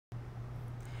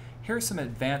Here are some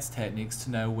advanced techniques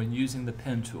to know when using the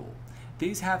pen tool.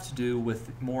 These have to do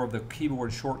with more of the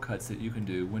keyboard shortcuts that you can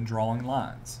do when drawing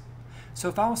lines. So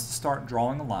if I was to start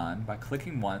drawing a line by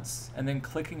clicking once and then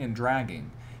clicking and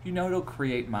dragging, you know it'll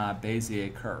create my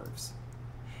Bezier curves.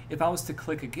 If I was to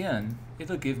click again,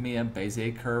 it'll give me a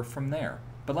Bezier curve from there.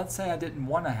 But let's say I didn't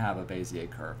want to have a Bezier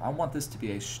curve. I want this to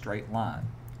be a straight line.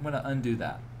 I'm going to undo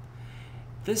that.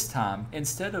 This time,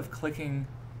 instead of clicking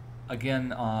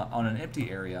again on an empty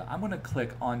area, I'm going to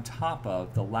click on top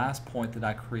of the last point that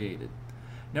I created.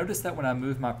 Notice that when I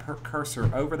move my cursor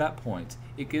over that point,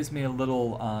 it gives me a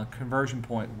little conversion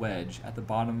point wedge at the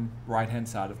bottom right hand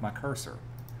side of my cursor.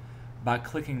 By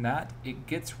clicking that, it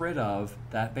gets rid of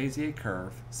that Bezier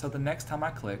curve, so the next time I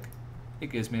click, it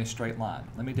gives me a straight line.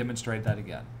 Let me demonstrate that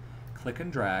again. Click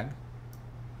and drag,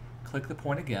 click the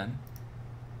point again,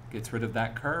 gets rid of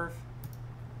that curve,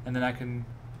 and then I can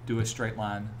do a straight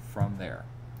line from there.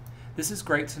 This is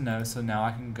great to know, so now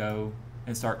I can go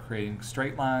and start creating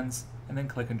straight lines and then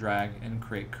click and drag and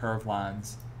create curved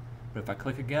lines. But if I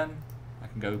click again, I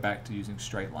can go back to using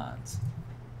straight lines.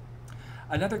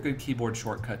 Another good keyboard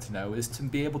shortcut to know is to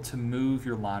be able to move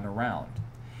your line around.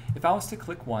 If I was to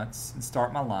click once and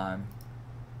start my line,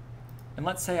 and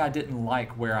let's say I didn't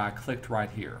like where I clicked right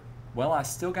here, well, I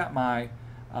still got my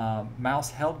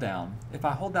mouse held down. If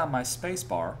I hold down my space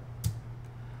bar,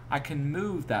 I can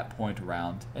move that point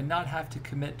around and not have to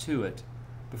commit to it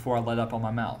before I let up on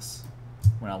my mouse.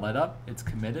 When I let up, it's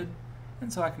committed,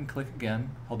 and so I can click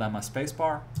again, hold down my space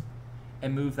bar,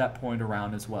 and move that point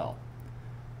around as well.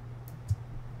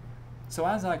 So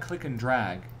as I click and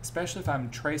drag, especially if I'm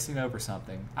tracing over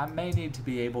something, I may need to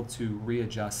be able to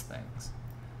readjust things.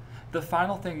 The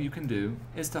final thing you can do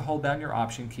is to hold down your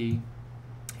Option key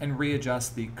and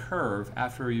readjust the curve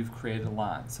after you've created a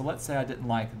line. So let's say I didn't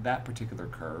like that particular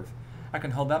curve. I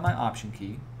can hold down my Option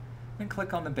key and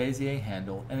click on the Bezier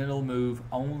handle, and it'll move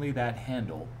only that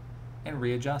handle and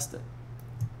readjust it.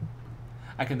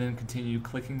 I can then continue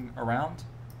clicking around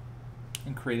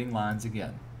and creating lines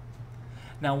again.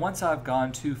 Now once I've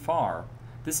gone too far,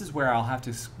 this is where I'll have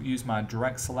to use my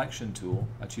direct selection tool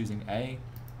by choosing A,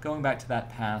 going back to that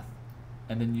path,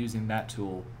 and then using that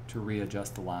tool to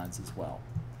readjust the lines as well.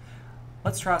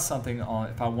 Let's try something on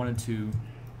if I wanted to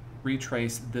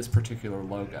retrace this particular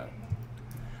logo.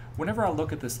 Whenever I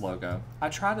look at this logo, I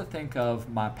try to think of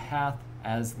my path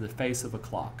as the face of a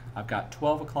clock. I've got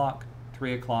 12 o'clock,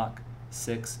 3 o'clock,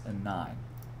 6, and 9.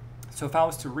 So if I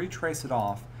was to retrace it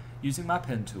off using my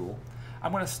pen tool,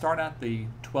 I'm going to start at the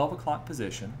 12 o'clock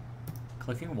position,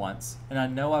 clicking once, and I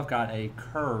know I've got a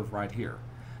curve right here.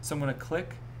 So I'm going to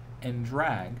click and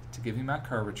drag to give me my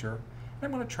curvature, and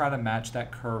I'm going to try to match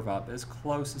that curve up as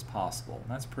close as possible.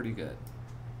 And that's pretty good.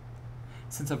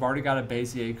 Since I've already got a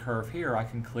Bezier curve here, I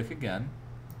can click again,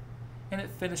 and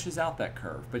it finishes out that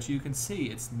curve, but you can see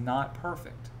it's not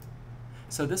perfect.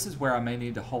 So this is where I may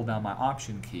need to hold down my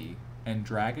Option key and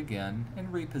drag again and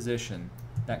reposition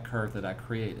that curve that I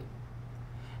created.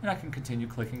 And I can continue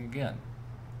clicking again.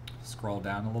 Scroll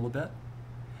down a little bit.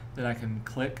 Then I can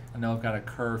click. I know I've got a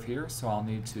curve here, so I'll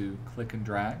need to click and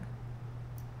drag.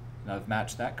 And I've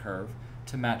matched that curve.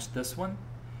 To match this one,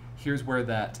 here's where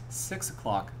that 6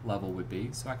 o'clock level would be,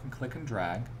 so I can click and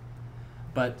drag.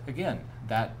 But again,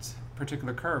 that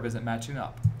particular curve isn't matching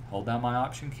up. Hold down my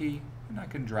Option key, and I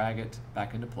can drag it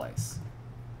back into place.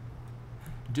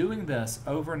 Doing this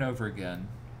over and over again,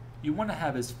 you want to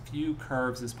have as few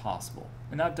curves as possible.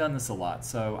 And I've done this a lot,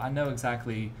 so I know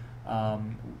exactly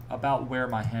about where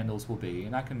my handles will be,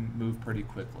 and I can move pretty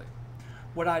quickly.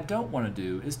 What I don't want to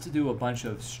do is to do a bunch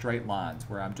of straight lines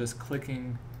where I'm just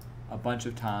clicking a bunch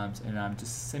of times and I'm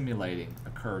just simulating a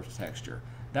curved texture.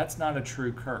 That's not a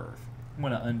true curve. I'm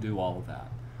going to undo all of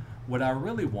that. What I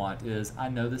really want is, I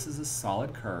know this is a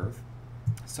solid curve,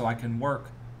 so I can work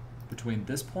between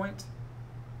this point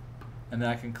and then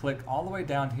I can click all the way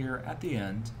down here at the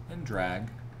end and drag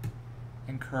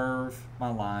and curve my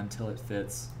line till it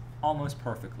fits almost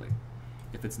perfectly.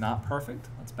 If it's not perfect,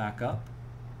 let's back up.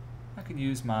 I can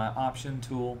use my Option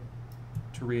tool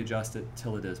to readjust it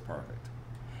till it is perfect.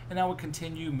 And I would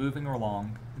continue moving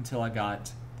along until I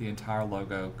got the entire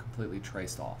logo completely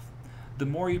traced off. The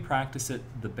more you practice it,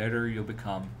 the better you'll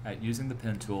become at using the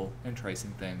pen tool and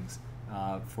tracing things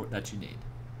that you need.